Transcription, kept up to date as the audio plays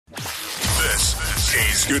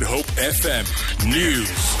This is Good Hope FM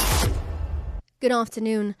News. Good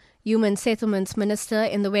afternoon. Human Settlements Minister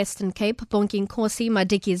in the Western Cape, Bonginkozi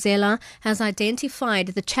Madikizela, has identified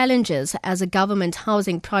the challenges as a government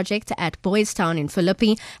housing project at Boyz Town in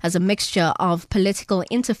Philippi as a mixture of political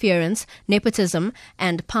interference, nepotism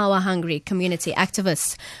and power-hungry community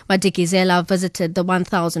activists. Madikizela visited the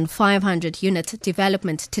 1,500-unit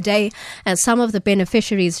development today as some of the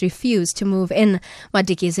beneficiaries refused to move in.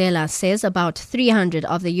 Madikizela says about 300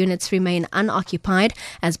 of the units remain unoccupied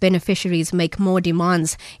as beneficiaries make more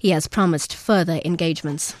demands. He has promised further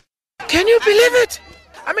engagements. Can you believe it?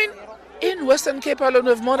 I mean, in Western Cape alone, we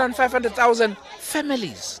have more than 500,000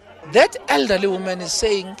 families. That elderly woman is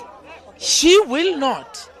saying she will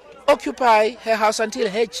not occupy her house until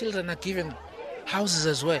her children are given houses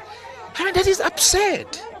as well. I mean, that is absurd.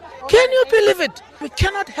 Can you believe it? We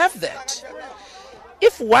cannot have that.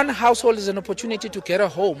 If one household is an opportunity to get a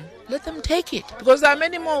home, let them take it, because there are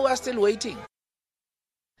many more who are still waiting.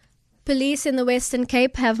 Police in the Western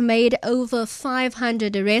Cape have made over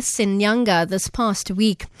 500 arrests in Nyanga this past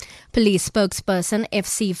week. Police spokesperson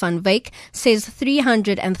FC Van Wyk says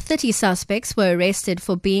 330 suspects were arrested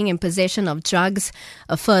for being in possession of drugs.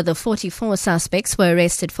 A further 44 suspects were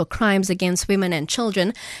arrested for crimes against women and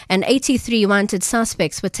children, and 83 wanted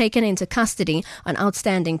suspects were taken into custody on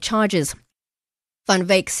outstanding charges. Van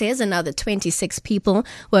Wyk says another 26 people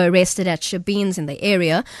were arrested at Shabeens in the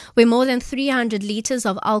area, where more than 300 litres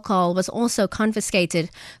of alcohol was also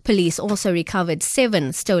confiscated. Police also recovered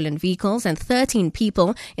 7 stolen vehicles, and 13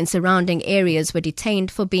 people in surrounding areas were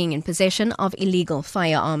detained for being in possession of illegal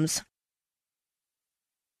firearms.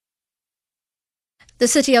 The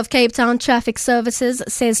City of Cape Town Traffic Services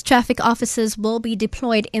says traffic officers will be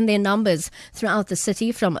deployed in their numbers throughout the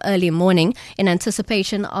city from early morning in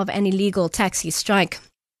anticipation of an illegal taxi strike.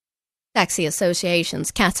 Taxi associations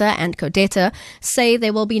CATA and CODETA say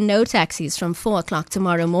there will be no taxis from 4 o'clock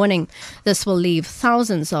tomorrow morning. This will leave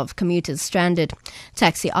thousands of commuters stranded.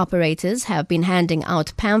 Taxi operators have been handing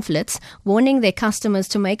out pamphlets warning their customers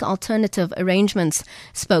to make alternative arrangements.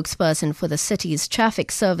 Spokesperson for the city's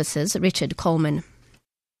traffic services, Richard Coleman.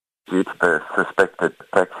 Due to the suspected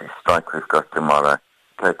taxi strike we've got tomorrow,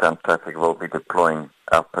 Cape Town Traffic will be deploying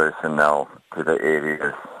our personnel to the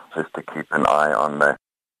areas just to keep an eye on that.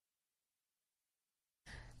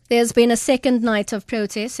 There's been a second night of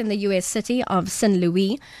protests in the U.S. city of St.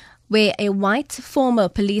 Louis, where a white former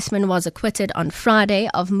policeman was acquitted on Friday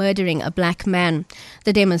of murdering a black man.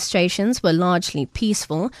 The demonstrations were largely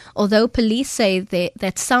peaceful, although police say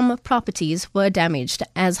that some properties were damaged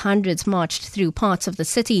as hundreds marched through parts of the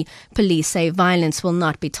city. Police say violence will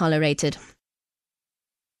not be tolerated.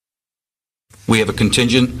 We have a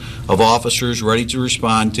contingent of officers ready to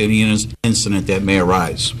respond to any incident that may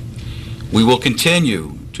arise. We will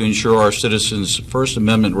continue to ensure our citizens' First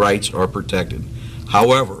Amendment rights are protected.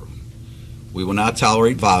 However, we will not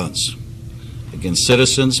tolerate violence against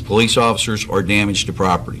citizens, police officers, or damage to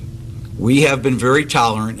property. We have been very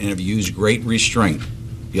tolerant and have used great restraint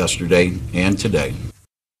yesterday and today.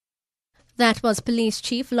 That was Police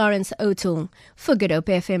Chief Lawrence O'Toole. For Good Hope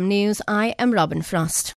FM News, I am Robin Frost.